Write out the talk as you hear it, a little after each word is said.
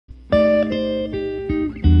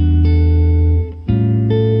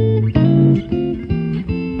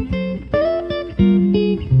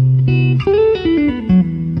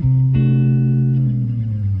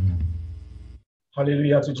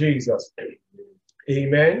Hallelujah to Jesus.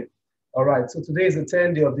 Amen. All right, so today is the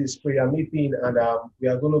 10th day of this prayer meeting, and we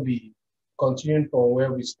are going to be continuing from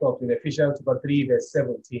where we stopped in Ephesians chapter 3, verse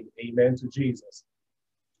 17. Amen to Jesus.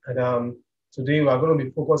 And today we are going to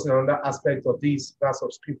be focusing on that aspect of this verse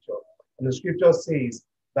of scripture. And the scripture says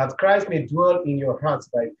that Christ may dwell in your hearts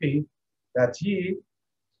by faith, that ye,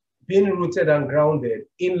 being rooted and grounded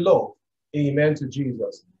in love. Amen to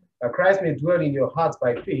Jesus. That Christ may dwell in your hearts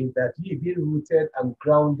by faith, that ye be rooted and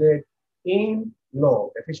grounded in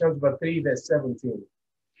love. Ephesians chapter 3, verse 17.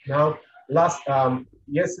 Now,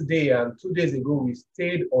 yesterday and 2 days ago, we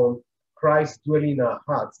stayed on Christ dwelling in our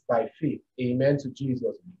hearts by faith. Amen to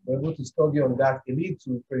Jesus. We're able to study on that a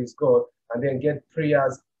little, praise God, and then get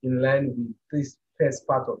prayers in line with this first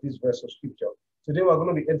part of this verse of scripture. Today, we're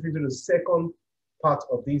going to be entering to the second part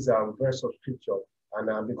of this verse of scripture,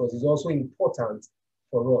 and because it's also important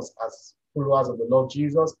for us as followers of the Lord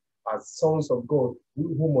Jesus, as sons of God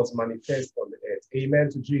who must manifest on the earth. Amen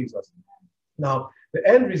to Jesus. Now, the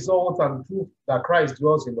end result and proof that Christ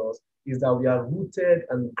dwells in us is that we are rooted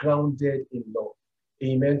and grounded in love.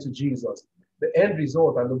 Amen to Jesus. The end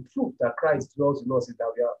result and the proof that Christ dwells in us is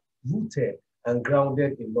that we are rooted and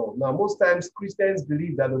grounded in love. Now, most times Christians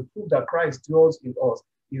believe that the proof that Christ dwells in us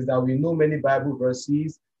is that we know many Bible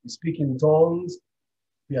verses, we speak in tongues,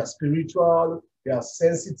 we are spiritual, we are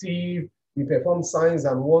sensitive, we perform signs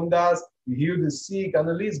and wonders, we heal the sick, and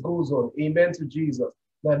the list goes on. Amen to Jesus.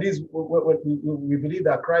 Now, this we believe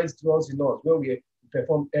that Christ dwells in us when we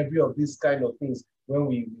perform every of these kind of things. When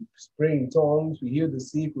we pray in tongues, we heal the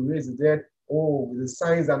sick, we raise the dead. Oh, the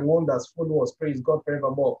signs and wonders follow us. Praise God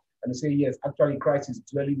forevermore. And you say, yes, actually Christ is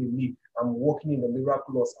dwelling in me. I'm walking in the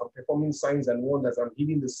miraculous. I'm performing signs and wonders. I'm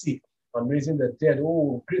healing the sick. I'm raising the dead.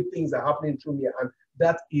 Oh, great things are happening through me. And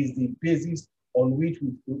that is the basis on which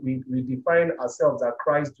we define ourselves that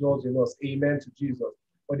Christ dwells in us. Amen to Jesus.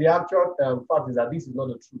 But the actual fact is that this is not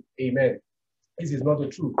the truth. Amen. This is not the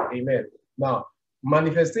truth. Amen. Now,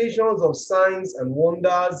 manifestations of signs and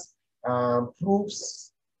wonders,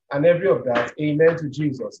 proofs, and every of that. Amen to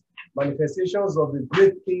Jesus. Manifestations of the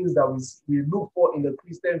great things that we look for in the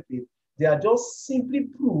Christian faith, they are just simply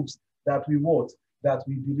proofs that we want, that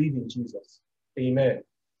we believe in Jesus. Amen.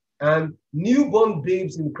 And newborn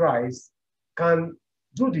babes in Christ can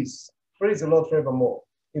do this. Praise the Lord forevermore.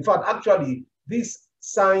 In fact, actually, these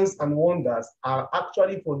signs and wonders are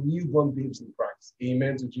actually for newborn babes in Christ.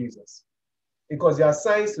 Amen to Jesus. Because they are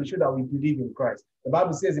signs to show that we believe in Christ. The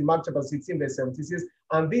Bible says in Mark chapter 16, verse 17, says,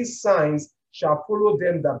 and these signs shall follow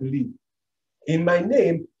them that believe. In my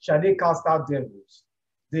name shall they cast out devils.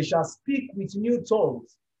 They shall speak with new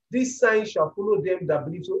tongues. These signs shall follow them that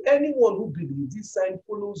believe. So anyone who believes, this sign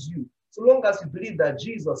follows you. So long as you believe that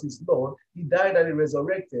Jesus is Lord, he died and he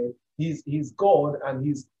resurrected, he's God and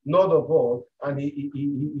he's Lord of all, and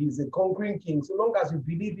he's a conquering king. So long as you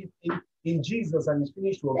believe in Jesus and his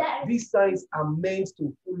finished work, these signs are meant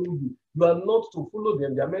to follow you. You are not to follow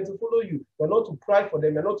them, they are meant to follow you. You're not to cry for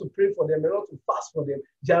them, you're not to pray for them, you're not to fast for them.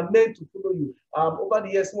 They are meant to follow you. Over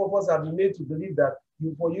the years, some of us have been made to believe that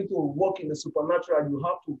for you to walk in the supernatural, you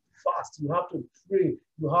have to fast, you have to pray,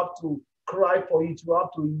 you have to cry for it, you have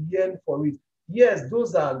to yearn for it. Yes,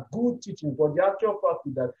 those are good teaching, but the actual fact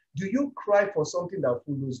is that, do you cry for something that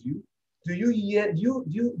follows you? Do you yearn,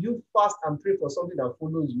 you fast and pray for something that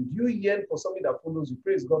follows you? Do you yearn for something that follows you?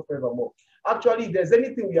 Praise God forevermore. Actually, if there's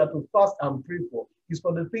anything we have to fast and pray for, it's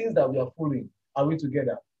for the things that we are following. Are we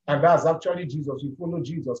together? And that's actually Jesus. We follow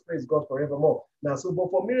Jesus. Praise God forevermore. Now, so, but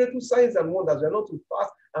for miracle signs and wonders, we're not to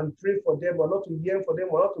fast and pray for them. We're not to yearn for them.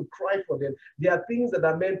 We're not to cry for them. They are things that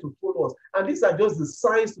are meant to follow us. And these are just the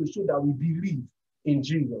signs to show that we believe in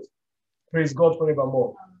Jesus. Praise God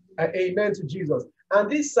forevermore. Amen to Jesus. And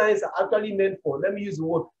these signs are actually meant for, let me use the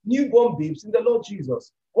word, newborn babes in the Lord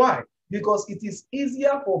Jesus. Why? Because it is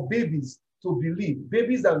easier for babies to believe,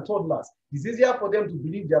 babies and toddlers. It's easier for them to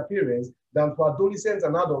believe their parents than for adolescents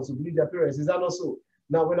and adults to believe their parents. Is that not so?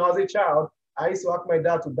 Now, when I was a child, I used to ask my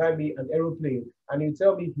dad to buy me an aeroplane, and he'd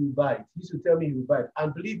tell me he would buy it. He used to tell me he would buy it.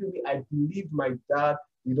 And believe me, I believed my dad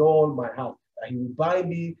with all my heart that he would buy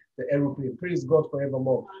me the aeroplane. Praise God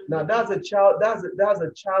forevermore. Now, that's a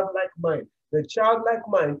childlike mind. The childlike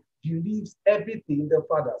mind believes everything the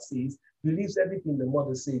father says, believes everything the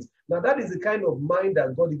mother says. Now, that is the kind of mind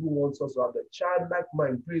that God even wants us to have, the childlike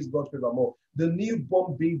mind. Praise God forevermore. The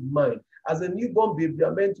newborn babe mind. As a newborn babe, you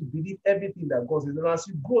are meant to believe everything that God says. And as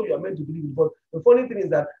you grow, you are meant to believe it. But the funny thing is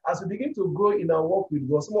that as we begin to grow in our walk with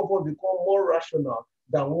God, some of us become more rational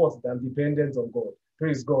than what? Than dependent on God.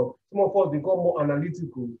 Praise God. Some of us become more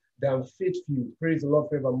analytical than faithful. Praise the Lord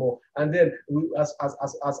forevermore. And then as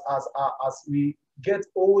we get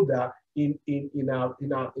older in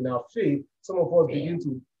our faith, some of us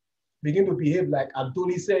begin to behave like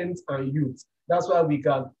adolescents and youth. That's why we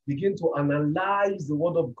can begin to analyze the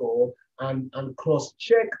word of God and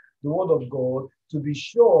cross-check the word of God to be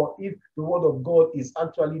sure if the word of God is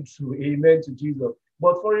actually true. Amen to Jesus.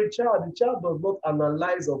 But for a child, the child does not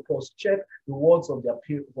analyze or cross-check the words of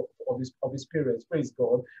his parents. Praise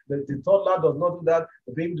God. The toddler does not do that.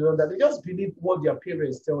 The baby does not do that. They just believe what their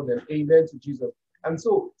parents tell them. Amen to Jesus. And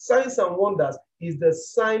so signs and wonders is the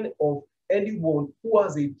sign of anyone who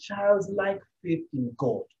has a childlike faith in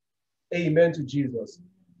God. Amen to Jesus.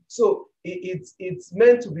 So it's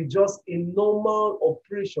meant to be just a normal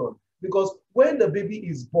operation, because when the baby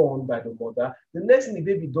is born by the mother, the next thing the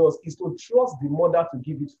baby does is to trust the mother to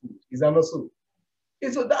give it food. Is that not so?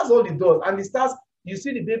 And so that's all it does. And it starts, you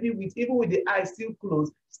see the baby even with the eyes still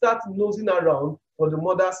closed, starts nosing around for the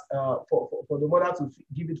mother's for the mother to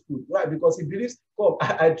give it food. Why? Because he believes, come,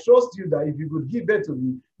 I trust you that if you could give birth to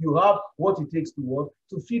me, you have what it takes to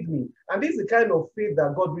feed me. And this is the kind of faith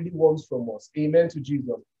that God really wants from us. Amen to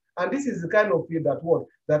Jesus. And this is the kind of faith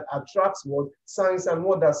that attracts signs and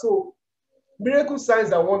wonders. So miracle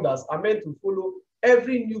signs and wonders are meant to follow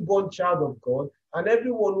every newborn child of God and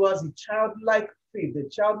everyone who has a childlike faith, a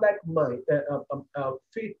childlike mind,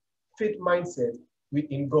 faith mindset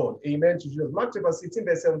in God. Amen to Jesus. Mark chapter 16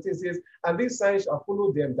 verse 17 says, and these signs shall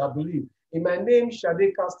follow them that believe. In my name shall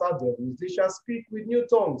they cast out devils. They shall speak with new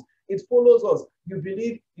tongues. It follows us. You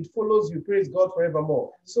believe, it follows you. Praise God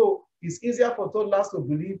forevermore. So it's easier for toddlers to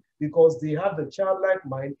believe because they have the childlike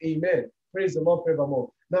mind. Amen. Praise the Lord forevermore.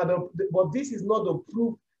 Now, but this is not the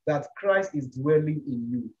proof that Christ is dwelling in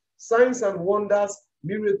you. Signs and wonders,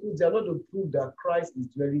 miracles, they are not the proof that Christ is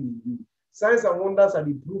dwelling in you. Signs and wonders are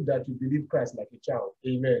the proof that you believe Christ like a child.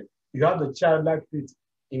 Amen. You have the childlike faith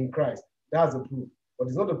in Christ. That's the proof. But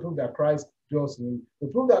it's not the proof that Christ dwells in you. The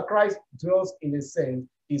proof that Christ dwells in a sense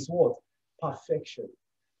is what? Perfection.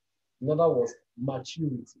 In other words,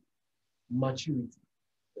 maturity. Maturity.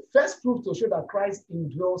 The first proof to show that Christ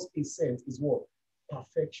indwells a sense is what?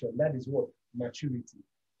 Perfection. That is what? Maturity.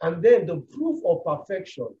 And then the proof of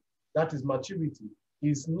perfection, that is maturity,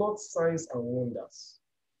 is not signs and wonders.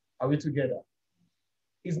 Are we together?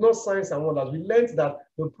 It's not signs and wonders. We learned that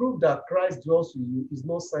the proof that Christ dwells in you is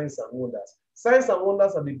not signs and wonders. Signs and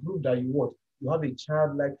wonders are the proof that you what? You have a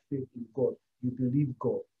childlike faith in God. You believe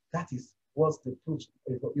God. That is what's the proof.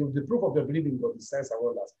 The proof of your believing God is signs and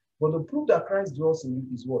wonders. But the proof that Christ dwells in you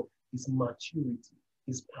is what? Is maturity.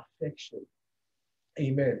 Is perfection.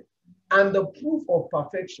 Amen. And the proof of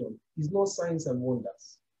perfection is not signs and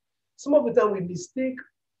wonders. Some of the time we mistake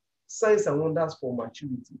signs and wonders for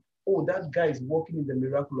maturity. Oh, that guy is walking in the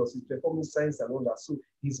miraculous, he's performing signs and wonders, so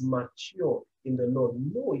he's mature in the Lord.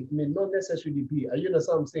 No, it may not necessarily be. Are you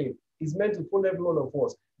understand what I'm saying? It's meant to follow every one of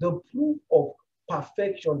us. The proof of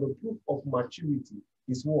perfection, the proof of maturity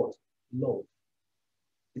is what? Love.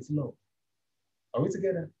 It's love. Are we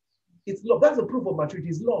together? It's love. That's the proof of maturity.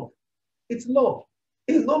 It's love. It's love.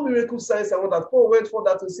 It's not miracle signs and wonders. Paul went for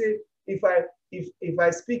that to say, if I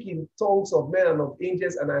speak in tongues of men and of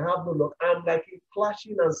angels and I have no love, I'm like a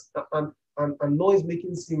clashing and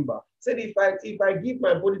noise-making cymbal. Said if I give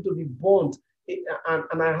my body to be burnt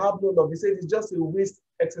and I have no love, he said it's just a waste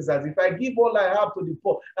exercise. If I give all I have to the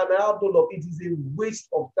poor and I have no love, it is a waste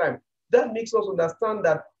of time. That makes us understand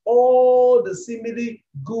that all the seemingly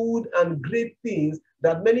good and great things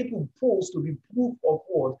that many people post to be proof of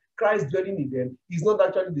what Christ dwelling in them is not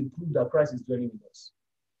actually the proof that Christ is dwelling in us.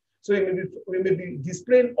 So we may be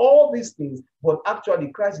displaying all these things, but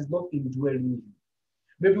actually Christ is not indwelling you.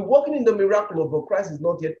 Maybe walking in the miracle, but Christ is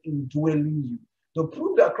not yet indwelling you. The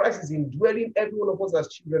proof that Christ is indwelling every one of us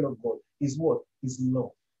as children of God is what? Is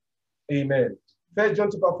love. Amen. 1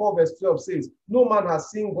 John 4 verse 12 says, no man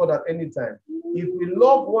has seen God at any time. If we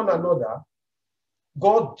love one another,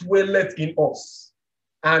 God dwelleth in us,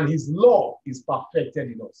 and his love is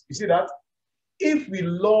perfected in us. You see that? If we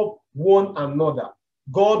love one another,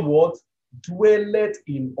 God what? Dwelleth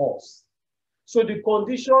in us. So the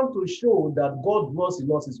condition to show that God dwells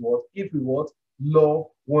in us is what? If we what? Love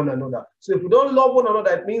one another. So if we don't love one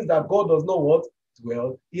another, it means that God does not what?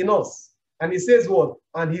 Dwell in us. And he says what?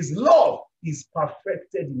 And his love is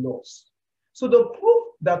perfected in us. So the proof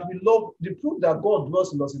that we love, the proof that God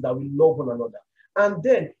dwells in us is that we love one another. And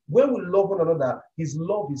then when we love one another, his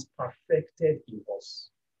love is perfected in us.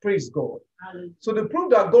 Praise God. Hallelujah. So the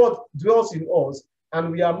proof that God dwells in us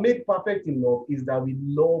and we are made perfect in love is that we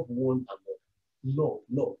love one another. Love,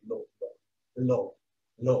 love, love, love, love,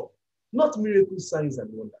 love. Not miracle signs and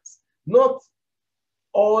wonders. Not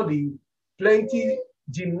all the plenty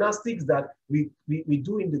gymnastics that we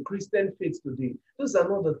do in the Christian faith today. Those are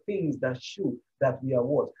not the things that show that we are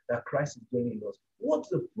what? That Christ is dwelling in us. What's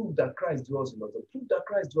the proof that Christ dwells in us? The proof that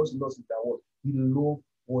Christ dwells in us is that what? We love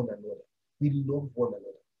one another. We love one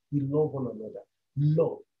another. We love one another.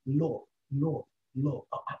 Love, love, love, love.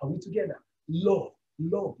 Are we together? Love,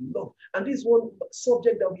 love, love. And this is one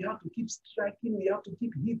subject that we have to keep striking, we have to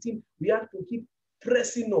keep hitting, we have to keep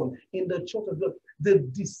pressing on in the church of God. The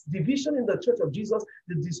division in the church of Jesus,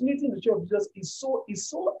 the disunity in the church of Jesus is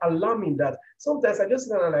so alarming that sometimes I just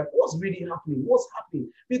sit and I'm like, what's really happening? What's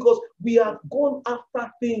happening? Because we have gone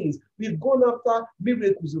after things. We've gone after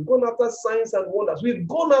miracles. We've gone after signs and wonders. We've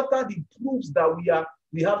gone after the proofs that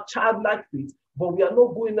we have childlike faith, but we are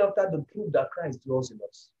not going after the proof that Christ dwells in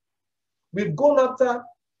us. We've gone after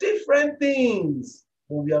different things,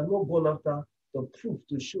 but we have not gone after the proof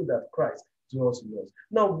to show that Christ dwells in us.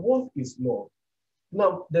 Now, what is love?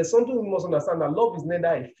 Now, there's something we must understand, that love is neither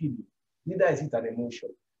a feeling, neither is it an emotion.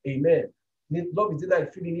 Amen. Love is neither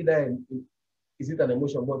a feeling, neither is it an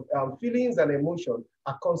emotion. But feelings and emotion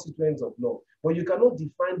are consequences of love. But you cannot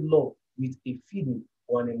define love with a feeling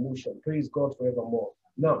or an emotion. Praise God forevermore.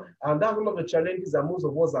 Now, and that's one of the challenges that most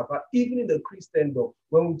of us have had, even in the Christendom.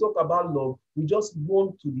 When we talk about love, we just run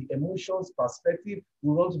to the emotions perspective,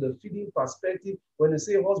 we run to the feeling perspective. When they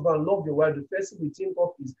say husband, love your wife, the first thing we think of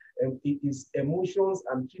is emotions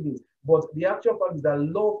and feelings. But the actual fact is that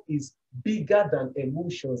love is bigger than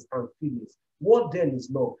emotions and feelings. What then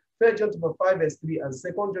is love? 1 John 5 verse 3 and 2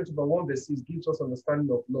 John 1 verse 6 gives us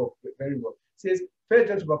understanding of love very well. It says, 1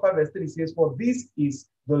 John 5 verse 3 says, for this is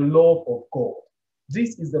the love of God.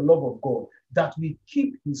 This is the love of God, that we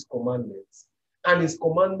keep his commandments, and his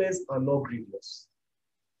commandments are not grievous.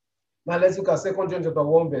 Now let's look at 2 John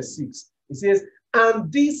 1 verse 6. It says, and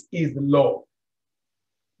this is love.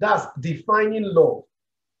 That's defining love.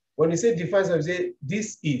 When you say define, you say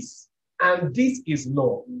this is, and this is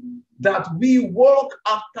love, that we walk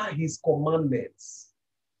after his commandments.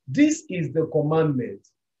 This is the commandment,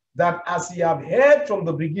 that as you have heard from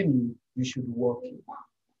the beginning, you should walk in.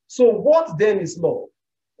 So what then is love?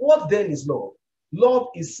 What then is love? Love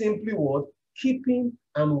is simply what? Keeping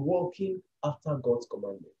and walking after God's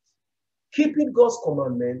commandments. Keeping God's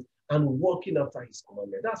commandments and walking after his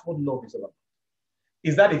commandment. That's what love is all about.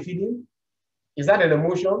 Is that a feeling? Is that an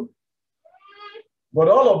emotion? But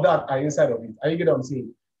all of that are inside of it. Are you getting what I'm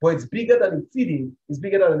saying? But it's bigger than a feeling. It's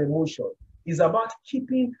bigger than an emotion. It's about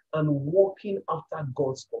keeping and walking after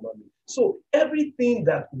God's commandment. So everything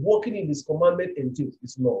that walking in his commandment entails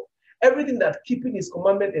is love. Everything that keeping his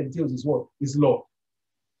commandment entails is what? Is love.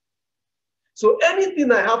 So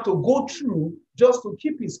anything I have to go through just to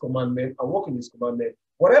keep his commandment and walk in his commandment,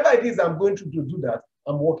 whatever it is I'm going through to do that,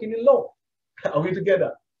 I'm walking in love. Are we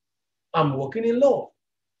together? I'm walking in love.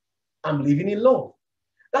 I'm living in love.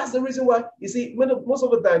 That's the reason why, you see, most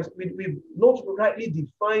of the times we've not rightly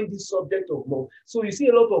defined this subject of love. So you see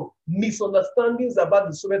a lot of misunderstandings about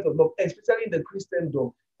the subject of love, especially in the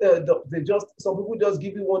Christendom. Some people just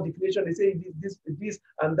give you one definition. They say this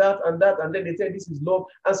and that, and then they say this is love.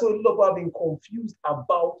 And so a lot of people have been confused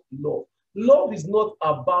about love. Love is not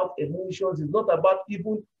about emotions. It's not about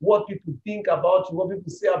even what people think about you, what people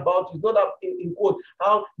say about you. It's not about, in quote,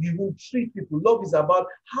 how you will treat people. Love is about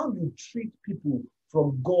how you treat people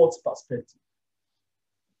from God's perspective.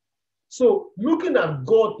 So looking at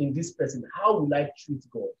God in this person, how will I treat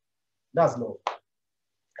God? That's love.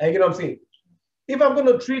 You get what I'm saying? If I'm going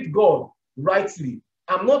to treat God rightly,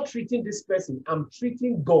 I'm not treating this person, I'm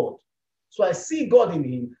treating God. So I see God in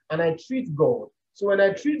him and I treat God. So when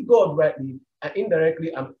I treat God rightly,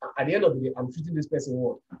 indirectly, at the end of the day, I'm treating this person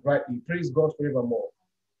what? Rightly. Praise God forevermore.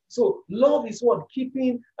 So love is what?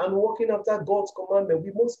 Keeping and walking after God's commandment.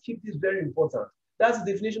 We must keep this very important. That's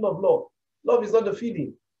the definition of love. Love is not the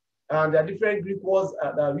feeling. And there are different Greek words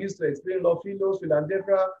that are used to explain love. Philos,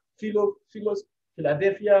 Philadelphia,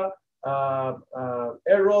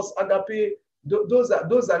 Eros, Agape. Those are,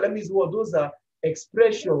 let me use the word, those are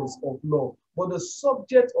expressions of love. But the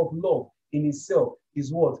subject of love in itself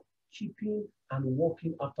is what? Keeping and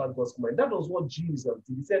walking after God's command. That was what Jesus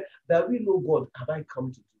did. He said, that we know God have I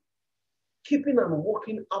come to do. Keeping and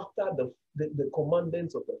walking after the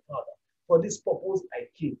commandments of the Father. For this purpose I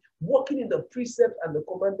came. Walking in the precepts and the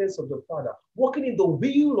commandments of the Father. Walking in the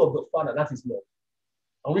will of the Father. That is love.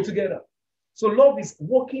 Are we together? So love is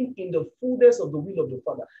walking in the fullness of the will of the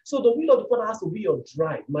Father. So the will of the Father has to be your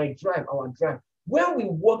drive, my drive, our drive. When we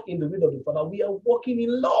walk in the will of the Father, we are walking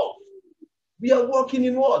in love. We are walking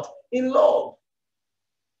in what? In love.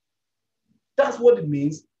 That's what it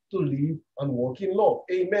means to live and walk in love.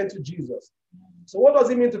 Amen to Jesus. So what does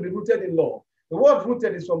it mean to be rooted in love? The word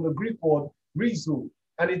rooted is from the Greek word Rizo,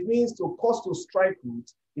 and it means to cause to strike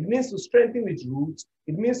root. It means to strengthen with roots.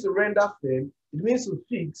 It means to render firm. It means to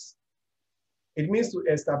fix. It means to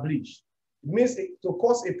establish. It means to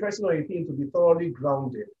cause a person or a thing to be thoroughly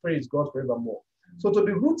grounded. Praise God forevermore. So to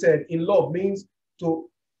be rooted in love means to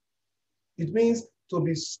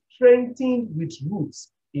be strengthened with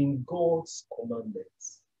roots in God's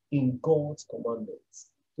commandments. In God's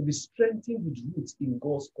commandments. To be strengthened with roots in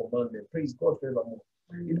God's commandment. Praise God forevermore.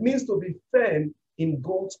 It means to be firm in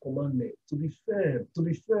God's commandment. To be firm. To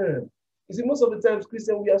be firm. You see, most of the times,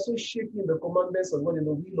 Christians, we are so shaky in the commandments of God, in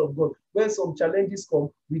the will of God. When some challenges come,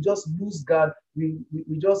 we just lose God. We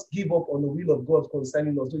just give up on the will of God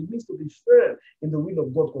concerning us. So it means to be firm in the will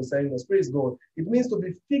of God concerning us. Praise God. It means to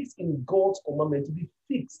be fixed in God's commandment. To be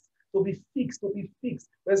fixed. To be fixed. To be fixed.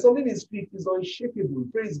 When something is fixed, it's unshakable.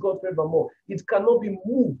 Praise God forevermore. It cannot be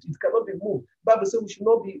moved. It cannot be moved. The Bible says we should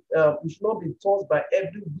not be tossed by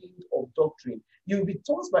every wind of doctrine. You will be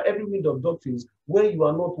tossed by every wind of doctrines when you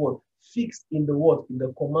are not what? Fixed in the word, in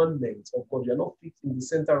the commandments of God. You are not fixed in the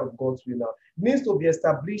center of God's will now. It means to be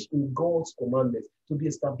established in God's commandments, to be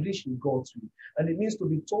established in God's will. And it means to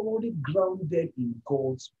be totally grounded in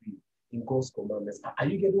God's will, in God's commandments. Are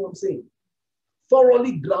you getting what I'm saying?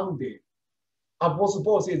 Thoroughly grounded. Apostle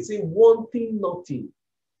Paul said, saying one thing, nothing.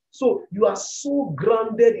 So you are so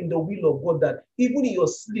grounded in the will of God that even in your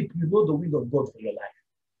sleep, you know the will of God for your life.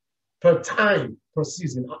 Per time, per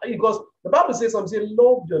season. Because the Bible says something,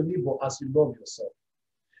 love your neighbor as you love yourself.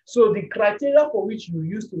 So the criteria for which you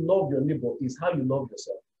use to love your neighbor is how you love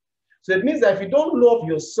yourself. So it means that if you don't love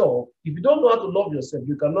yourself, if you don't know how to love yourself,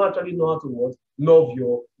 you cannot actually know how to what? Love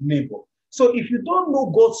your neighbor. So if you don't know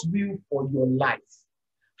God's will for your life,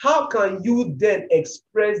 how can you then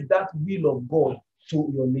express that will of God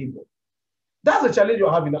to your neighbor? That's the challenge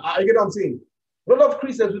you're having. I get what I'm saying. A lot of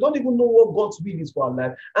Christians, we don't even know what God's will is for our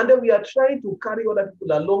life. And then we are trying to carry other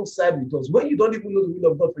people alongside with us. When you don't even know the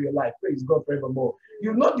will of God for your life, praise God forevermore.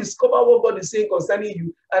 You've not discovered what God is saying concerning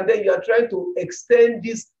you. And then you are trying to extend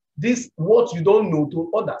this what you don't know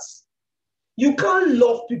to others. You can't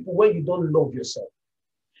love people when you don't love yourself.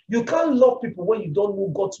 You can't love people when you don't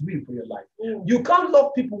know God's will for your life. You can't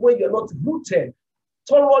love people when you're not rooted,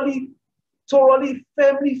 thoroughly,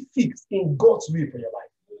 firmly fixed in God's will for your life.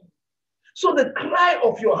 So the cry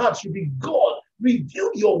of your heart should be, God,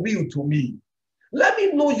 reveal your will to me. Let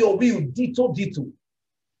me know your will, ditto.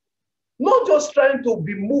 Not just trying to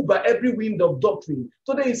be moved by every wind of doctrine.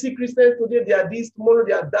 Today you see Christians, today they are this, tomorrow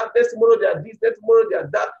they are that, next tomorrow they are this, next tomorrow they are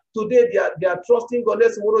that. Today they are trusting God,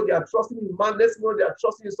 next tomorrow they are trusting in man, next tomorrow they are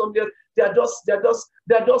trusting in something else. They are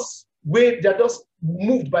just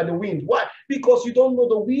moved by the wind. Why? Because you don't know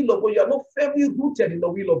the will of God. You are not firmly rooted in the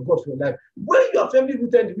will of God for your life. When you are firmly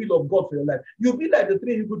rooted in the will of God for your life, you'll be like the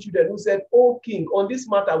three Hebrew children who said, "O King, on this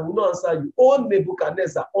matter we will not answer you. O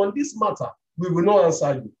Nebuchadnezzar, on this matter we will not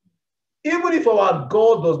answer you." Even if our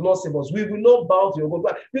God does not save us, we will not bow to your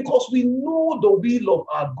God because we know the will of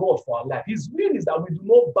our God for our life. His will is that we do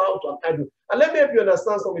not bow to an idol. And let me help you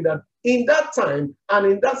understand something, that in that time and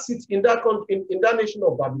in that city, in that country, in that nation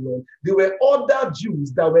of Babylon, there were other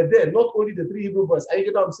Jews that were there, not only the three Hebrew boys. You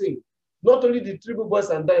get what I'm saying? Not only the three Hebrew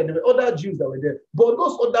boys and Daniel, there were other Jews that were there. But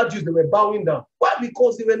those other Jews, they were bowing down. Why?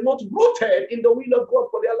 Because they were not rooted in the will of God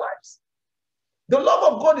for their lives. The love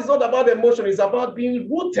of God is not about emotion. It's about being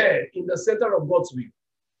rooted in the center of God's will.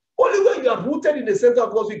 Only when you are rooted in the center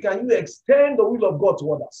of God's will can you extend the will of God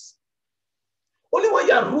to others. Only when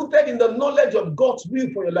you are rooted in the knowledge of God's will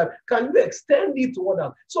for your life can you extend it to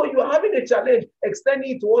others. So you are having a challenge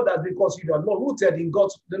extending it to others because you are not rooted in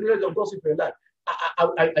the knowledge of God's will for your life.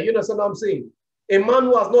 You understand what I'm saying? A man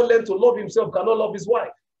who has not learned to love himself cannot love his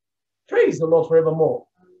wife. Praise the Lord forevermore.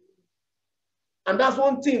 And that's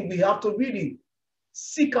one thing we have to really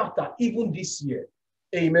seek after even this year.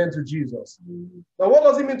 Amen to Jesus. Now, what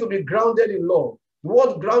does it mean to be grounded in love? The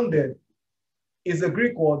word grounded is a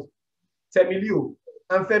Greek word, familio.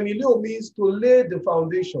 And familio means to lay the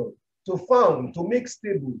foundation, to found, to make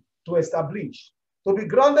stable, to establish. To be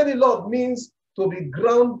grounded in love means to be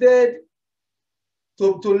grounded,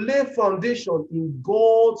 to lay foundation in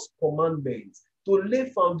God's commandments, to lay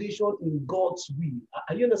foundation in God's will.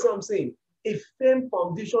 Are you understand what I'm saying? A firm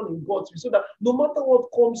foundation in God's will, so that no matter what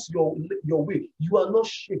comes your way, you are not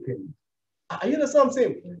shaken. You understand what I'm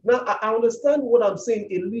saying? Now, I understand what I'm saying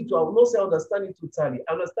a little. I will not say I understand it totally.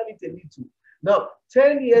 I understand it a little. Now,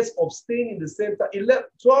 10 years of staying in the center,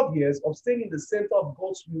 12 years of staying in the center of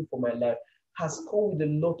God's will for my life has come with a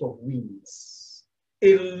lot of wins.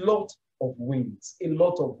 A lot of wins. A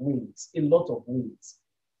lot of wins. A lot of wins.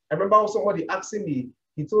 I remember somebody asking me,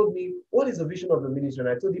 He told me, what is the vision of the ministry? And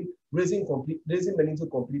I told him, raising men into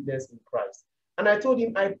completeness in Christ. And I told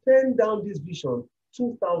him, I penned down this vision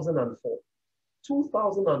 2004.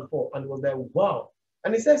 2004. And it was like, wow.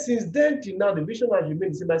 And he said, since then till now, the vision has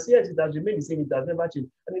remained the same. I said, yes, it has remained the same. It has never changed.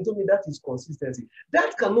 And he told me that is consistency.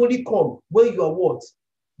 That can only come when you are what?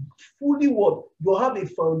 Fully what? You have a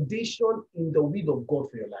foundation in the will of God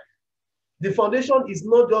for your life. The foundation is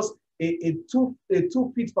not just a 2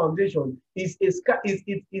 feet foundation. It's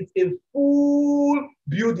a full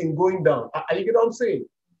building going down. Are you get what I'm saying?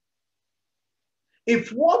 If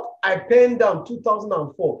what I penned down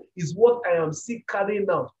 2004 is what I am still carrying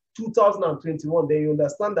out 2021, then you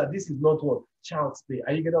understand that this is not what child's play.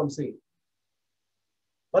 Are you get what I'm saying?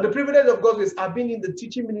 But the privilege of God is I've been in the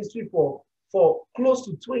teaching ministry for close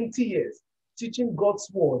to 20 years, teaching God's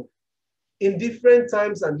word in different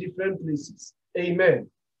times and different places. Amen.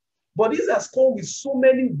 But this has come with so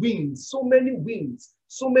many winds, so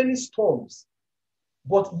many storms.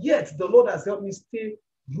 But yet the Lord has helped me stay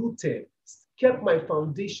rooted, kept my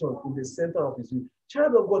foundation in the center of his will.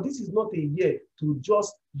 Child of God, this is not a year to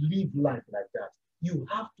just live life like that. You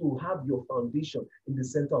have to have your foundation in the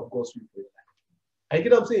center of God's will for your life. I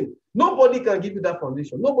get what I'm saying? Nobody can give you that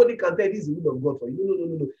foundation. Nobody can tell you this is the will of God for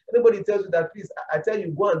you. No. Anybody tells you that, please, I tell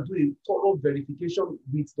you, go and do a thorough verification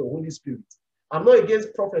with the Holy Spirit. I'm not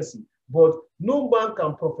against prophecy, but no man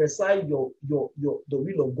can prophesy the will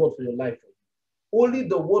of God for your life. Only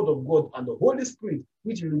the word of God and the Holy Spirit,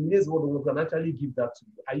 which illuminates the word of God, can actually give that to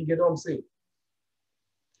you. Are you getting what I'm saying?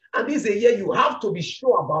 And this is a year you have to be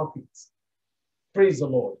sure about it. Praise the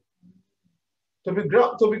Lord. To be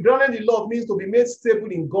grounded in love means to be made stable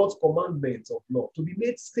in God's commandments of love. To be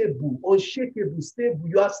made stable, unshakable, stable.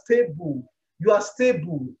 You are stable. You are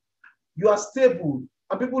stable. You are stable.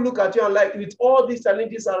 And people look at you and like, with all these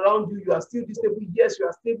challenges around you, you are still stable. Yes, you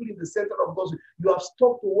are stable in the center of God's will. You have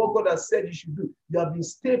stuck to what God has said you should do. You have been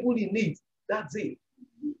stable in it. That's it.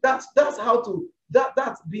 That's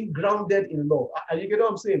being grounded in love. Are you getting what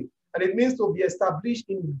I'm saying? And it means to be established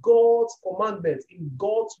in God's commandments, in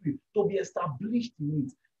God's will, to be established in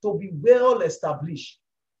it, to be well established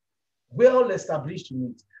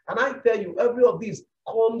in it. And I tell you, every of these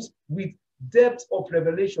comes with depth of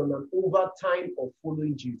revelation and over time of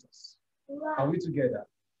following Jesus. Wow. Are we together?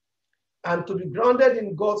 And to be grounded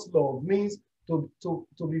in God's love means to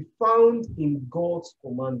be found in God's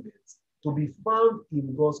commandments. To be found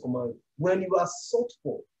in God's commandments. When you are sought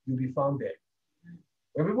for, you'll be found there.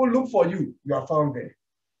 When people look for you, you are found there.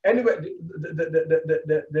 Anyway,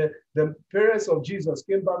 the parents of Jesus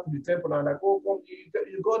came back to the temple and like, oh, come,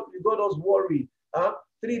 you got us worried.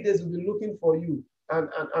 3 days we've been looking for you.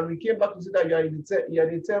 And we came back to see that you are in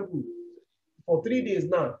the temple for 3 days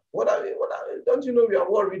now. Don't you know we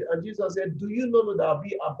are worried? And Jesus said, do you know that I'll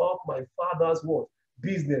be about my Father's what?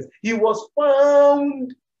 Business. He was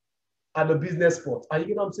found at the business spot. Are you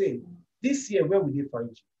getting what I'm saying? This year, where will they find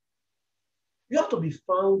you? You have to be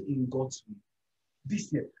found in God's will.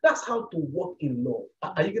 This year. That's how to walk in love.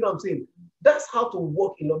 Are you getting what I'm saying? That's how to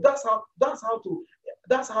walk in love. That's how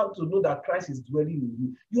to know that Christ is dwelling in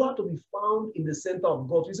you. You have to be found in the center of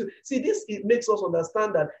God. See, it makes us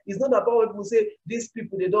understand that it's not about people say these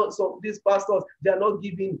people, these pastors, they are not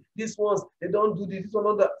giving, these ones, they don't do this one,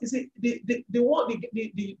 not that. You see,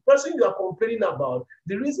 the person you are complaining about,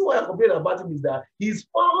 the reason why I'm complaining about him is that he's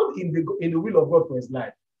found in the will of God for his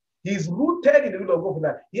life. He's rooted in the will of God for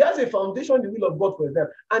that. He has a foundation in the will of God for his life.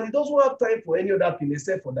 And he doesn't have time for any other thing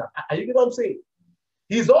except for that. Are you getting what I'm saying?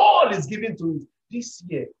 His all is given to it. This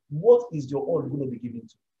year, what is your all going to be given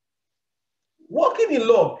to? Walking in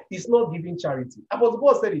love is not giving charity. Apostle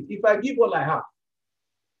Paul said it. If I give all I have,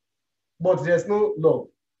 but there's no love,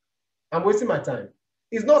 I'm wasting my time.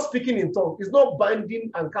 It's not speaking in tongues. It's not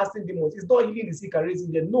binding and casting demons. It's not healing the sick and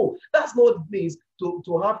raising them. No, that's not what it means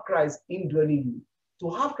to have Christ indwelling you. To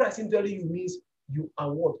have Christ indwelling you means you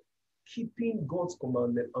are what? Keeping God's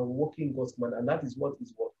commandment and walking God's commandment. And that is what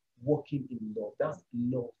is what? Walking in love. That's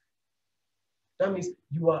love. That means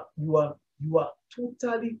you are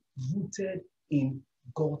totally rooted in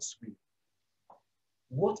God's will.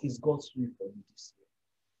 What is God's will for you this year?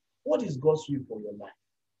 What is God's will for your life?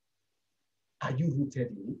 Are you rooted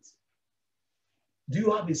in it? Do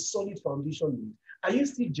you have a solid foundation in it? Are you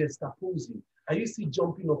still juxtaposing? Are you still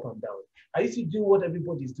jumping up and down? Are you still doing what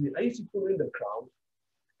everybody is doing? Are you still following the crowd?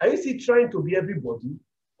 Are you still trying to be everybody?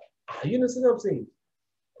 Are you understand what I'm saying?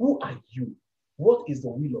 Who are you? What is the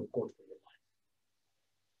will of God for your life?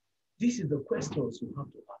 This is the questions you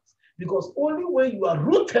have to ask. Because only when you are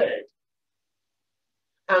rooted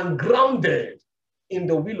and grounded in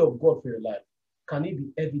the will of God for your life can it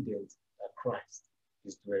be evident that Christ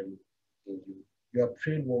is dwelling in you. You have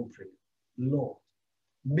prayed one prayer. Lord,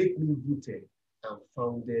 make me rooted and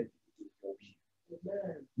founded in your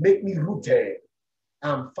will. Make me rooted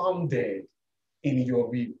and founded in your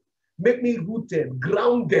will. Make me rooted,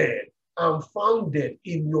 grounded, and founded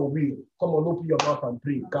in your will. Come on, open your mouth and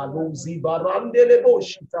pray.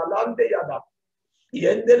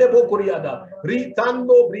 Yendelebo kuriada,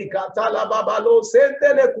 ritando bricatala babalo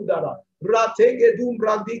sentele kudara, ratege dum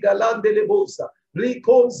brandi galande lebosa,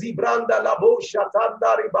 riconzi branda la bosha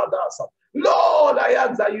tanda ribadasa. Lord, I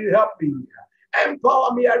ask that you help me,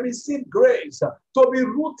 empower me. I receive grace to be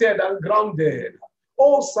rooted and grounded.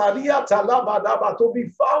 Oh, Saria Talabadaba, to be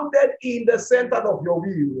founded in the center of your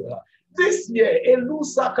will. This year,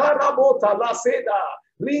 Elusa Karabota La Seda.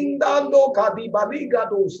 Lindando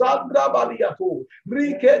kadibaligado sandra baliato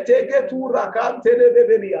rikete tu rakante de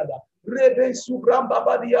bebeliada rebe subramba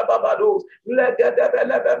badia babados legede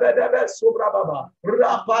bebe subra baba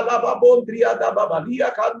rapala babondria da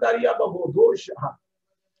babalia kandaria babodosha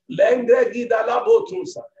lengre gida la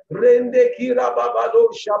botusa rende kira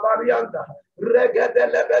babado shabarianda regede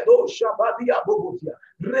lebedo shabadia bobutia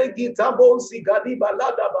regita bonsi gadi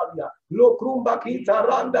balada balia lokrumba kita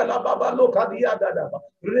randa la baba lokadia dadaba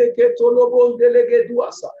reketo lobon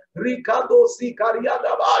delegeduasa ricado si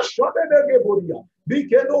cariada basha de boria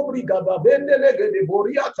bikeno brigada bendelege de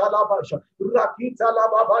boria talabasha rakita la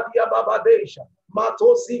babadia babadesha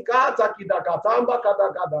matosi kata kidakatamba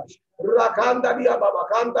kadakadash rakanda dia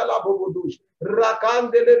babakanda la bobudush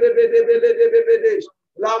rakande le bebe de bebedesh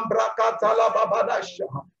lambrakata la babadasha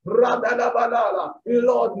radala balala.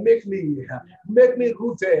 Lord, make me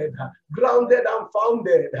rooted, grounded and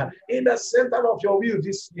founded in the center of your will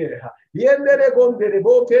this year. Yendere gondere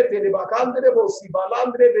boke tele bakandere bosi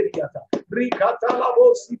balandre beriata rikata la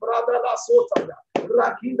bosi brada la sotaya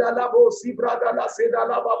rakida la bosi brada la seda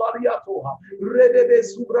la babaria toha redebe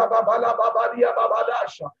subra babala babaria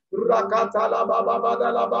babadasha rakata la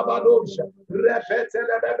babada la babadosha repete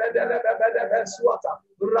le bebe suata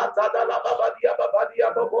ratada la babadia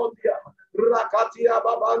babondia rakatia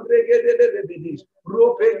babandre gede bebedish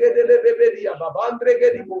ropege de bebedia babandre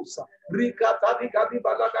gede busa rikata di gadi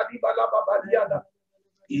balagadi bala babadiana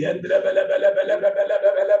yendre bele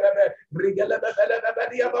rigele bele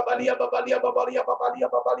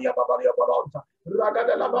babalia balonta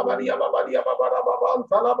ragada la babalia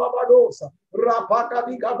babanta la babadosa rapaka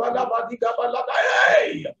di gabala badiga balada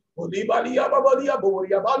hey. Somebody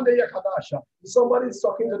is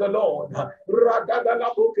talking to the Lord.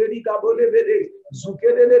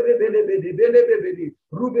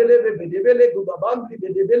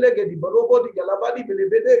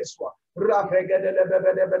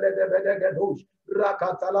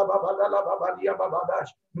 Rakatala babadala babadia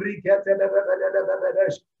babadash, Riketele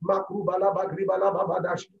bebedesh, Makrubala bagribala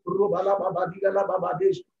babadash, Rubala babadigala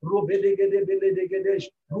babadesh, Rubedegede beledegedesh,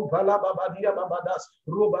 Rubala babadia babadas,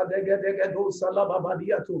 Rubadegedegedo sala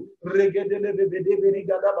babadiatu, Regedele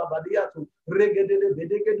bebedeberigada babadiatu, Regedele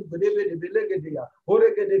bedegede belegedea,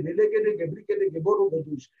 Oregede belegede gebrikede geboru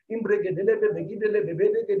godush, Imbregedele begidele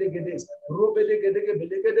bebedegedegedes, Rubedegede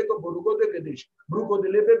belegede borugo de gedesh, Brugo de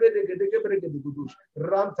lebedegede bregede gudush.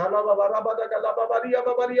 Rantala babarabada galababaria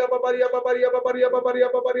babaria babaria babaria babaria babaria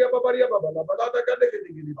babaria babaria babala balada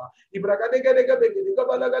gadegediba ibragadegedegedegediga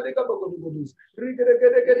balagadega bogudus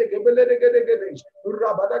rigedegedegedege beledegedegedish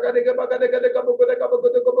rabada gadegedegedegedega bogodega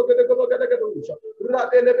bogodega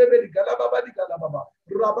radele bebedi galababadi galababa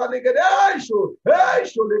rabadegedesho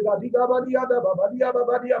esho legadiga badia da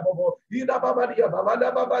babadia bobo ida babadia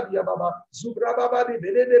baba subra babadi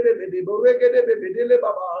bedede boregede bedele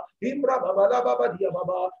baba imbra babala babadia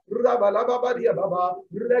baba rabala babadia baba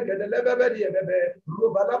regedele babadia bebe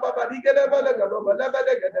rubala babadia gele gele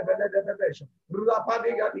bebe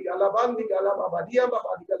rapadiga di galabandi galabadia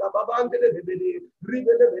babadia galabande bebe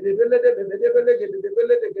ribele bele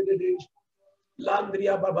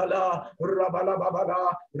Landria babala, rabala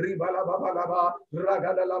babala, ribala babalaba,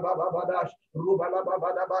 ragadala babadash, rubala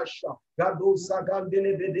babadabasha, gadusa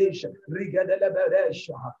gandele bedesha, rigadele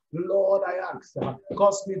bedesha. Lord, I ask,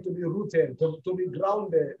 cause me to be rooted, to be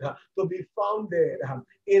grounded, to be founded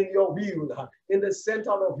in your will, in the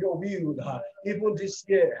center of your will, even this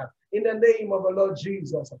year. In the name of the Lord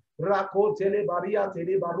Jesus, Rako tele baria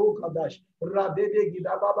tele barukadash, radede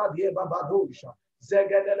gidababa die babadosha. Thank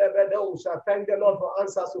the Lord for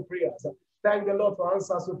answers to prayers. Thank the Lord for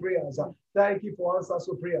answers to prayers. Thank you for answers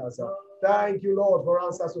to prayers. Thank you, Lord, for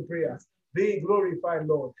answers to prayers. Be glorified,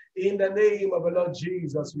 Lord. In the name of the Lord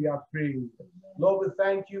Jesus, we have prayed. Lord, we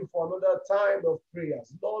thank you for another time of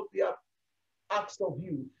prayers. Lord, we have asked of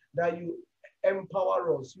you that you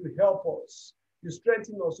empower us, you help us, you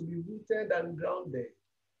strengthen us to be rooted and grounded,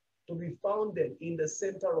 to be found founded in the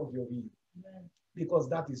center of your will. Amen. Because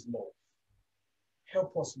that is love.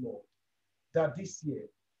 Help us, Lord, that this year,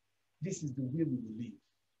 this is the way we will live.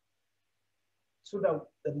 So that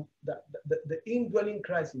the indwelling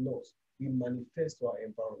Christ in us will manifest to our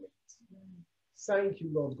environment. Amen. Thank you,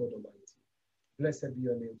 Lord God Almighty. Blessed be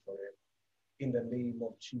your name forever. In the name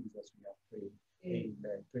of Jesus, we have prayed.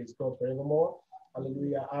 Amen. Praise God forevermore.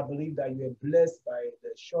 Hallelujah. I believe that you are blessed by the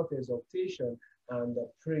short exhortation and the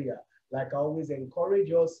prayer. Like I always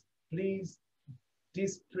encourage us, please,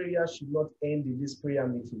 this prayer should not end in this prayer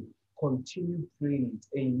meeting. Continue praying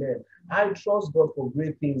it. Amen. I trust God for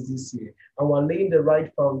great things this year. And we're laying the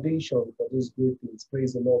right foundation for these great things.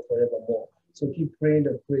 Praise the Lord forevermore. So keep praying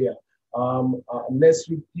the prayer. Next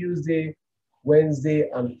week, Tuesday, Wednesday,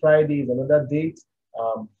 and Friday is another date.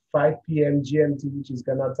 5 p.m. GMT, which is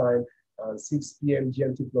Ghana time, 6 p.m.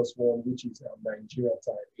 GMT +1, which is Nigeria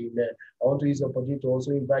time. Amen. I want to use the opportunity to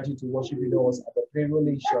also invite you to worship with us at the Playroll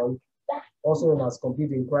Nation, also known as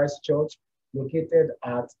Complete in Christ Church, located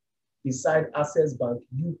at beside Access Bank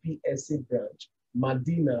UPSA branch,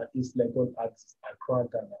 Medina, East Legon at Accra,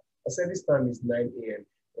 Ghana. The service time is 9 a.m.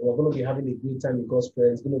 And we're going to be having a great time with God's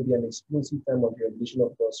prayer. It's going to be an explosive time of the revelation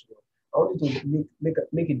of God's word. I want you to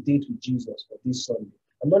make a date with Jesus for this Sunday.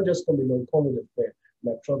 And not just come alone, come with a prayer.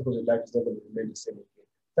 My trust for the life is not going to remain the same again.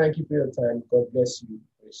 Thank you for your time. God bless you.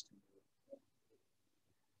 Praise you.